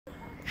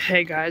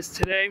Hey guys,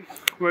 today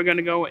we're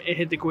gonna go and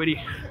hit the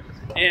Gwitty,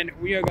 and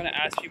we are gonna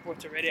ask people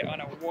to rate it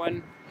on a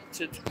 1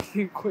 to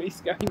 2.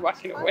 Gwitty's got me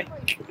walking away.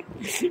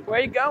 Where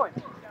are you going?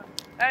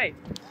 Hey,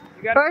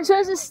 you got. We're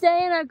supposed to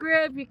stay in a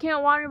group. You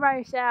can't wander by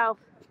yourself.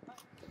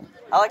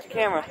 I like the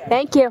camera.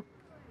 Thank you.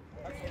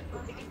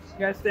 You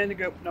guys stay in the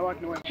group. No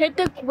walking away. Hit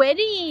the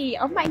Gwitty.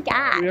 Oh my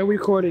god. We are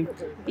recording.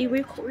 Be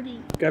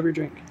recording. Grab your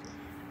drink.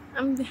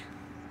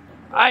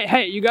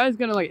 Hey, you guys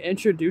gonna like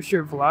introduce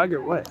your vlog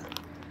or what?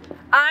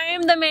 I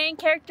am the main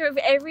character of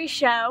every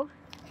show.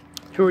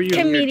 Who are you?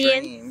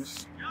 Comedian.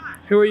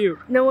 Who are you?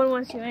 No one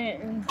wants you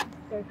in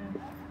it.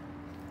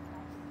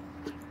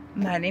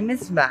 My name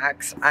is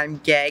Max. I'm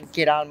gay.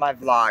 Get on my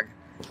vlog.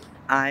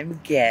 I'm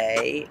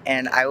gay,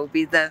 and I will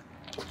be the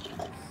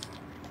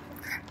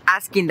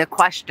asking the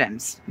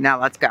questions. Now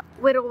let's go.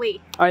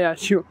 Whittly. Oh yeah,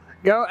 shoot.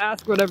 Go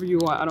ask whatever you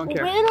want. I don't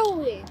care.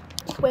 Whittly.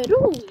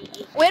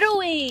 Whittly.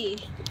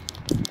 Whittly.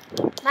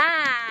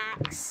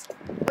 Max.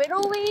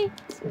 Whittly.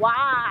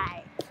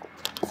 Why?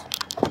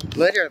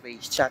 Literally,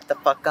 shut the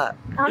fuck up.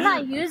 I'm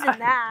not using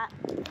that.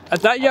 I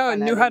thought y'all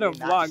knew how to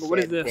Not vlog. What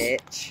is shit, this?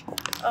 Bitch.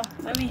 Oh,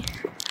 let me.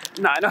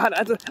 No, I know how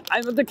to.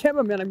 I'm the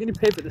cameraman. I'm getting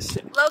paid for this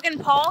shit. Logan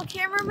Paul,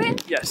 cameraman?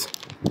 Yes.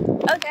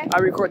 Okay. I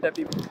record that,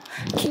 people.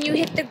 Can you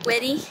hit the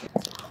Gwitty?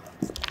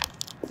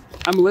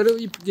 I'm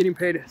literally getting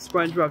paid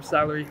SpongeBob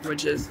salary,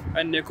 which is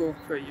a nickel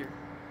per year.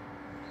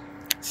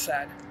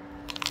 Sad.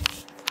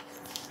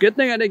 Good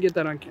thing I didn't get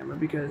that on camera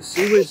because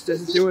she was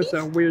just doing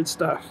some weird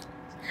stuff.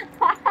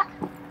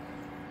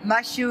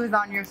 My shoe is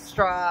on your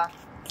straw.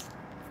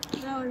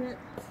 No,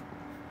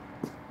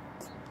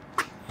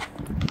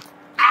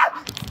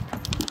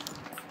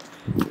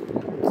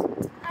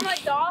 I'm a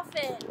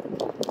dolphin.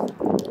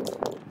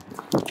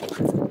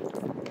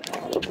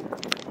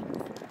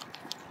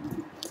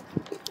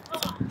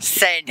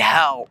 Send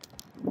help.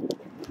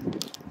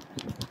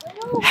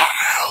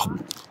 Help.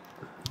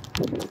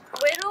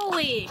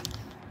 Whittly.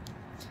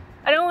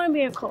 I don't want to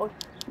be in cold.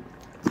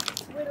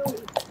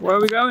 Whittly. Where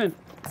are we going?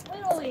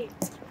 Whittly.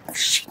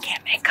 She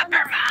can't make up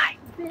her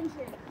mind.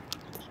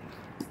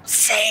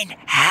 Send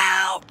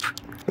help.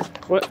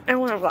 What? I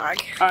want to vlog.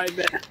 I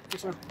bet.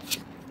 This one.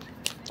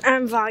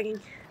 I'm vlogging.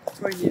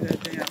 So I need that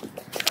thing out.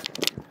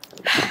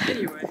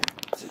 Anyway,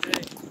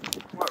 today,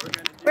 what we're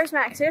gonna do. Where's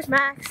Max? Here's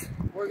Max.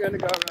 We're gonna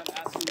go around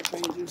asking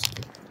strangers.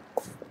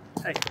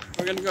 Hey,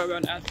 we're gonna go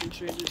around asking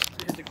strangers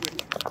to hit the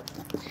Gwitty.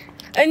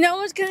 And no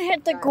one's gonna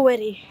hit the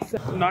Gwitty.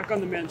 Knock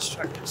on the man's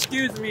truck.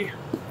 Excuse me.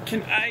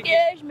 Can I?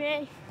 Excuse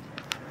me.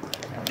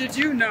 Did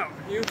you know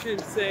you can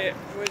say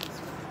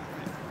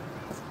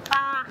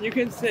you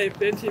can save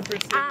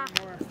 15%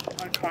 or more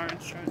on car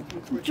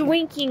insurance?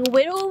 Drinking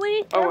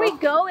Whittly? Where are we well.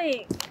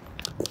 going?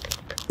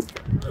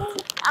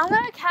 I'm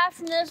gonna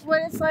caption this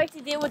what it's like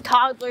to deal with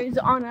toddlers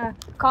on a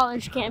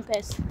college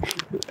campus.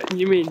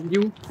 You mean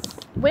you?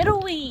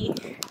 Whittly.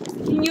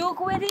 Can you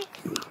Gwitty?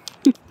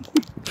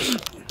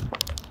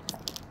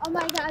 Oh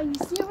my god, you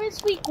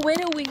seriously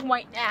Gwitty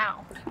right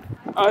now.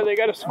 Oh, they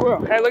got a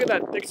squirrel. Hey, look at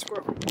that big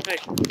squirrel. Hey.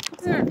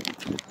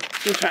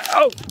 Okay.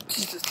 Oh,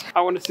 Jesus.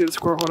 I want to see the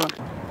squirrel. Hold on.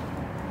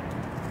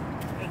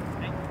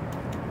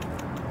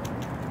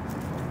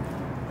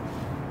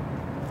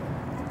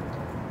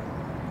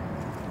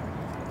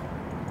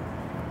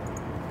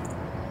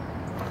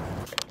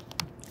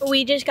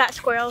 We just got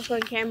squirrels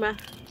on camera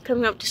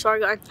coming up to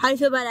Sargon. How do you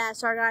feel about that,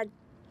 Sargon?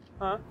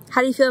 Huh?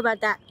 How do you feel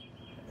about that?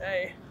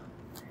 Hey.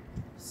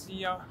 See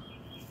y'all.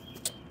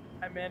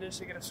 I managed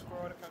to get a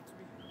squirrel to come to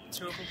me.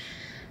 2 of them.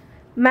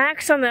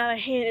 Max, on the other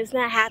hand, is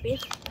not happy.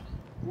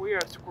 We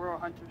are squirrel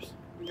hunters.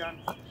 We got it.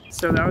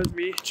 So that was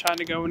me trying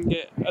to go and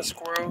get a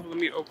squirrel. Let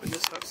me open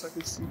this up so I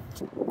can see.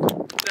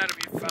 That'll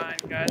be fine,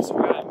 guys.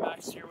 We got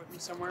Max here with me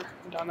somewhere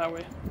down that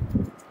way.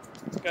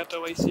 Got the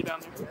Lacey down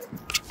there.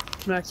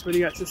 Max, what do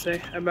you got to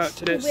say about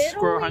today's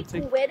squirrel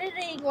hunting?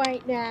 Whittling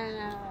right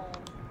now.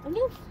 I'm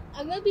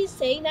gonna be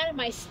saying that in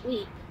my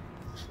sleep.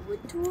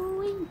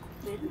 Whittling.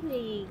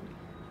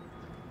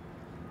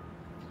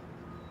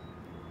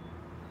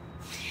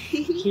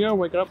 You gotta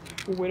wake up.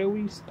 Where do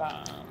we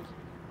stop?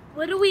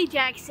 Whittly,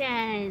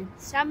 Jackson.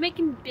 Stop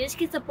making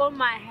biscuits up on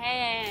my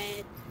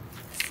head.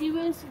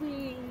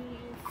 Seriously.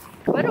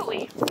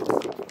 Whittly.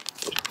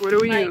 What do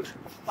we Like, use?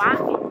 why?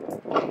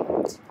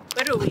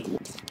 Whittly.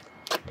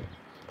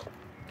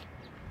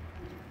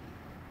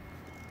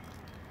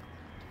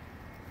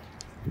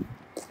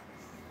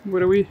 What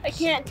do we? I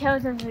can't tell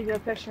if I'm gonna go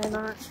picture or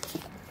not.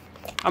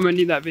 I'm gonna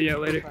need that video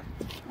later.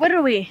 What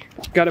are we?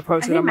 Gotta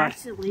post it on my.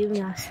 Max is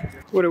leaving us.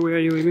 What are we? Are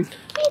you leaving?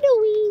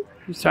 Whittly.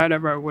 You tired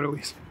of our what are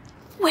we?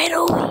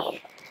 Whittly.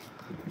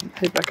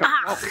 Hey, back up.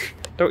 Ah. Oh,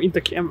 don't eat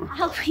the camera.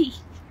 Owie.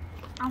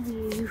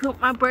 You hit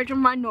my bird on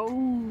my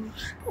nose.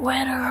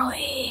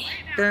 Whittly.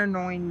 They're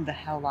annoying the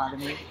hell out of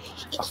me.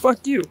 Oh,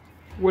 fuck you.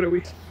 What are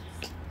we?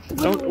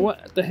 Don't.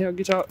 What the hell?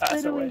 Get your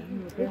ass away.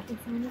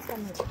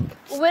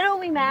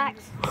 Whittly,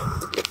 Max.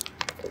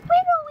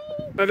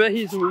 Whittly. I bet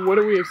he's. What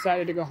are we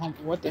excited to go home?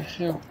 What the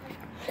hell?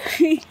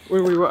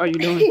 What are you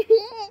doing?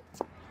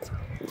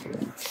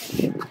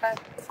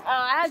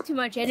 I have too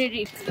much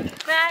energy.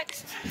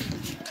 Max,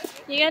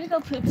 you gotta go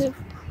poo-poo.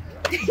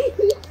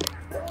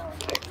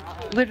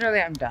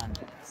 Literally, I'm done.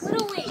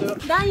 Literally,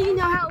 now you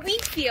know how we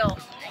feel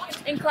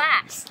in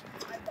class,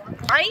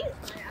 right?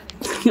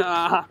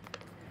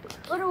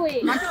 Literally.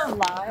 I'm not gonna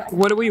lie.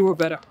 What do we were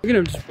better? We're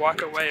gonna just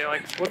walk away.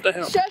 Like, what the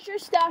hell? Shut your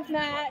stuff,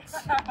 Max.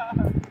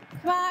 Come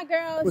on,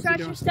 girls. What's he Shut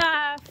doing? your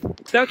stuff.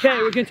 It's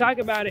okay. We can talk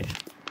about it.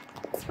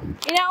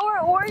 You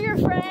know, we're your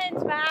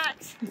friends,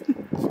 Max.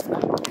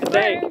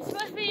 Hey. We're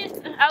supposed to be.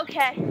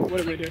 Okay.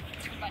 What do we do?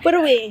 What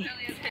are we?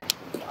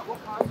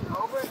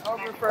 Over and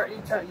over for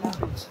each other.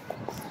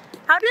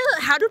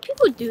 How do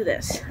people do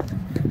this?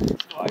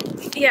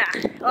 Yeah,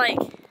 like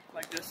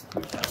this.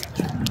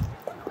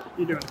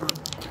 You're doing it wrong.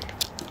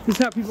 This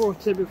is how people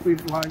typically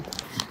vlog.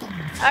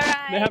 all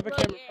right. They have a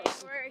camera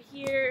person. We're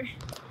here.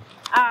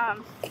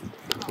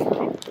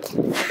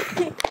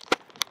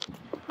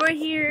 We're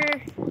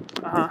here.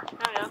 Uh-huh.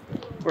 I don't know.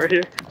 We're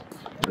here.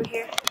 We're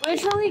here. We're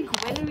totally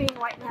glittering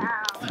right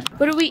now.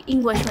 What are we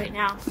English right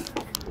now?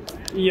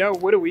 Yo,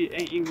 what are we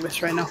in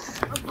English right now?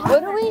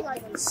 What are we?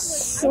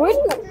 Sort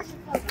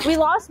of. We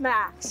lost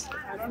Max.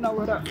 I don't know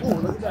what up. Oh,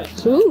 look at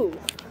that. Ooh.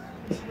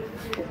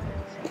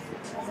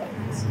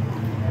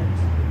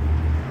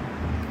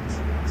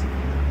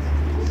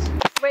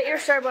 Rate your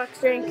Starbucks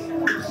drink.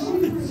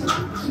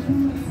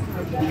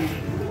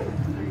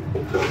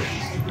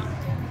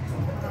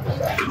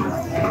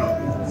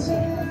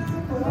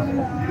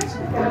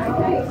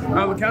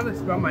 Oh, look how they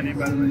spell my name,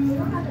 by the way.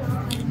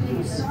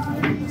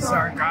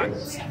 Sorry, God.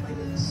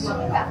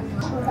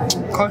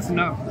 Close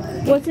enough.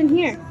 What's in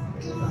here?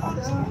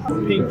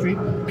 Pink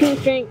drink.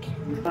 Pink drink.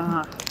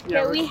 Uh-huh.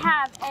 Yeah, Okay, we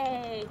have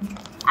a,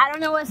 I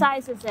don't know what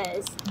size this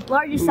is.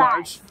 Largest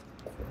large. size.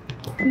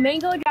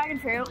 Mango dragon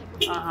fruit,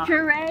 Uh-huh.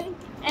 puree,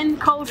 and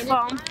cold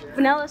foam.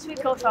 Vanilla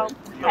sweet cold foam.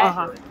 Okay.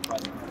 Uh-huh.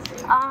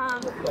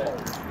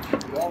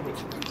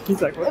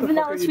 He's like, what the fuck are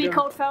Vanilla you sweet doing?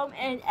 cold foam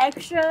and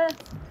extra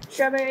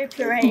strawberry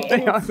puree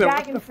and it's Also,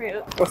 dragon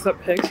fruit. What's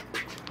up, pigs?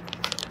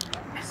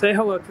 Say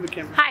hello to the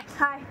camera. Hi.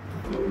 Hi.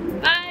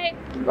 Bye.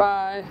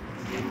 Bye.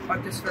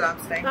 Fuck this for them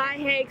staying. Bye,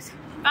 Higgs.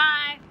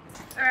 Bye.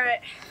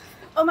 Alright.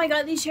 Oh my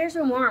god, these chairs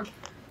are warm.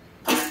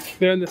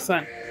 They're in the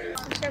sun. Hi,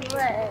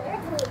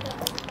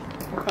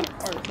 What kind of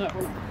art is that?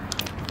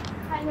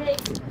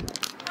 Higgs.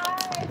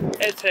 Hi.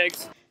 It's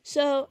Higgs.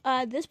 So,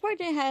 this part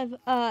didn't have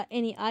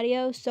any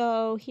audio,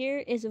 so here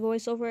is a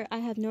voiceover. I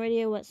have no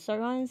idea what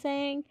Sargon is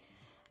saying.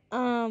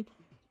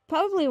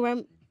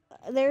 Probably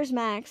there's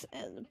Max.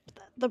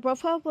 They're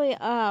probably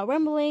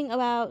rambling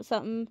about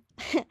something.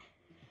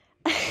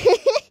 We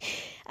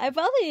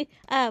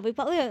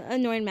probably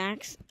annoyed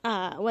Max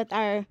with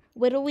our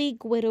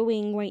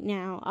whittling right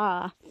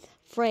now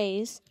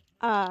phrase.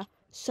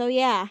 So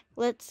yeah,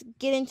 let's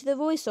get into the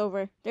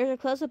voiceover. There's a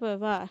close up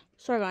of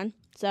Sargon.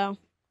 So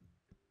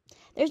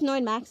there's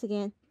annoyed Max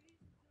again.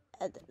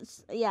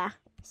 Yeah.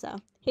 So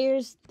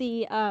here's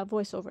the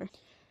voiceover.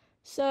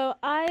 So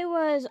I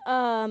was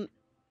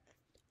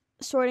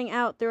sorting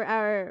out through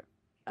our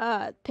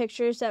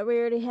pictures that we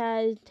already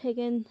had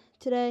taken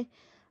today.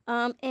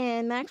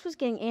 And Max was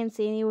getting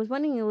antsy and he was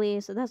wanting to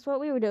leave, so that's what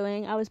we were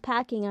doing. I was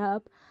packing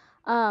up,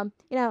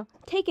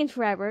 taking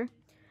forever.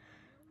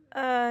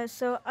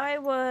 So I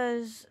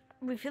was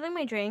refilling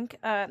my drink,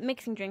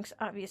 mixing drinks,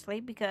 obviously,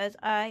 because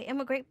I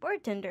am a great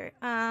bartender.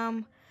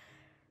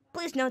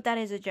 Please note that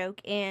is a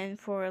joke, and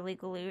for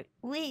legal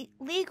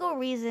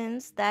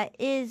reasons, that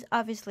is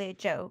obviously a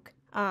joke.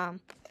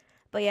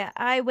 But yeah,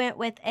 I went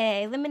with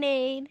a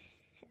lemonade,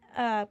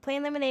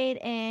 plain lemonade,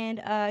 and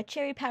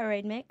cherry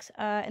Powerade mix,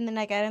 and then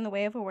I got in the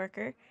way of a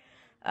worker.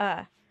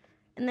 And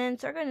then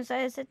Sargon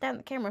decided to sit down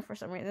the camera for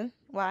some reason.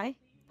 Why?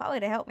 Probably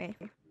to help me.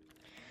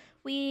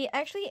 We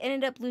actually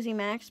ended up losing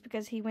Max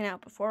because he went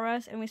out before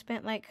us, and we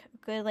spent like a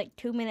good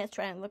 2 minutes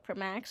trying to look for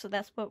Max, so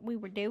that's what we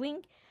were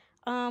doing.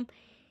 Max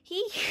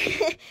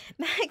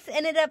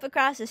ended up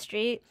across the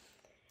street.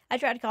 I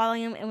tried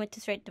calling him and went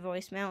straight to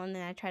voicemail, and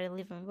then I tried to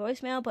leave him a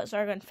voicemail, but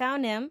Sargon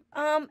found him.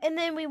 And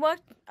then we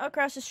walked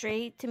across the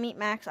street to meet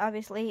Max,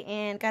 obviously,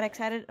 and got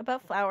excited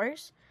about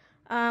flowers.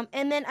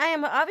 And then I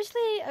am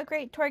obviously a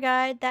great tour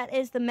guide. That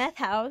is the Meth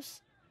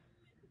House.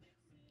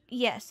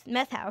 Yes,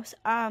 Meth House.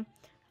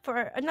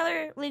 For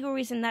another legal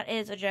reason, that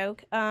is a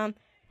joke. And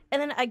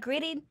then I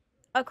graded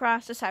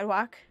across the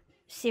sidewalk.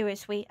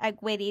 Seriously, I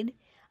graded.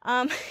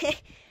 And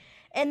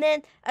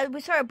then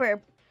we saw a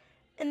burb.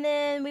 And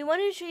then we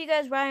wanted to show you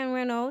guys Ryan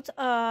Reynolds.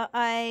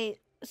 I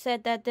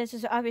said that this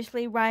is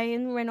obviously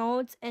Ryan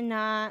Reynolds and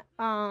not,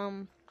 forgot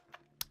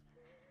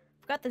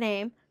the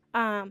name.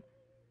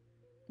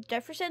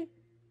 Jefferson?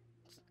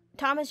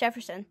 Thomas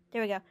Jefferson.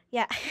 There we go.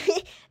 Yeah.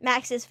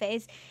 Max's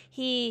face.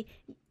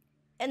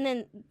 And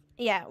then,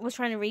 yeah, was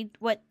trying to read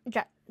what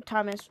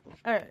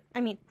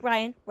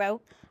Ryan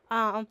wrote.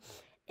 And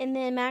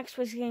then Max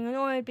was getting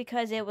annoyed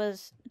because it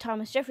was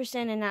Thomas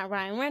Jefferson and not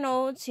Ryan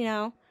Reynolds,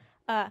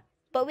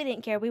 But we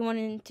didn't care. We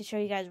wanted to show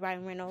you guys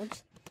Ryan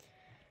Reynolds.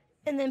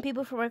 And then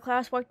people from our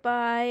class walked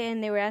by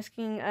and they were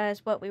asking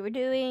us what we were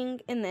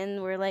doing. And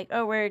then we're like,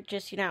 oh, we're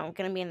just,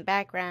 gonna be in the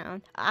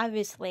background,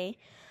 obviously.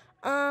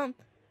 I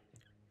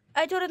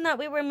told them that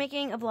we were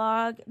making a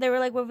vlog. They were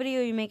like, what video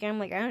are you making? I'm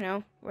like, I don't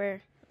know.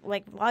 We're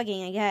like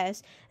vlogging, I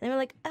guess. And they were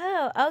like,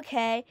 oh,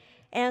 okay.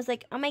 And I was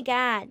like, oh my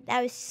God,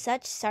 that was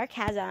such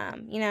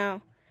sarcasm, we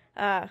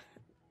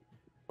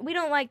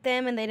don't like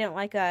them and they don't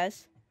like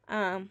us.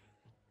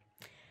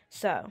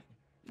 So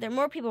there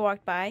more people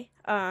walked by.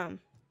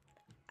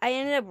 I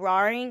ended up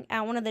roaring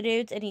at one of the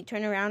dudes, and he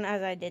turned around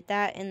as I did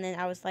that, and then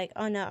I was like,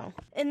 oh no.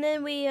 And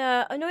then we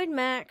annoyed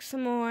Max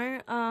some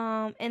more,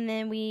 and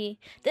then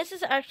this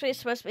is actually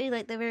supposed to be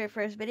like the very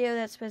first video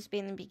that's supposed to be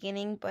in the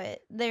beginning,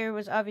 but there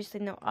was obviously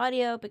no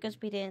audio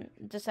because we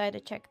didn't decide to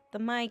check the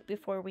mic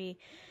before we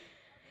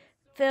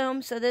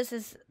filmed, so this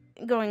is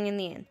going in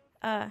the end.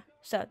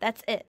 So that's it.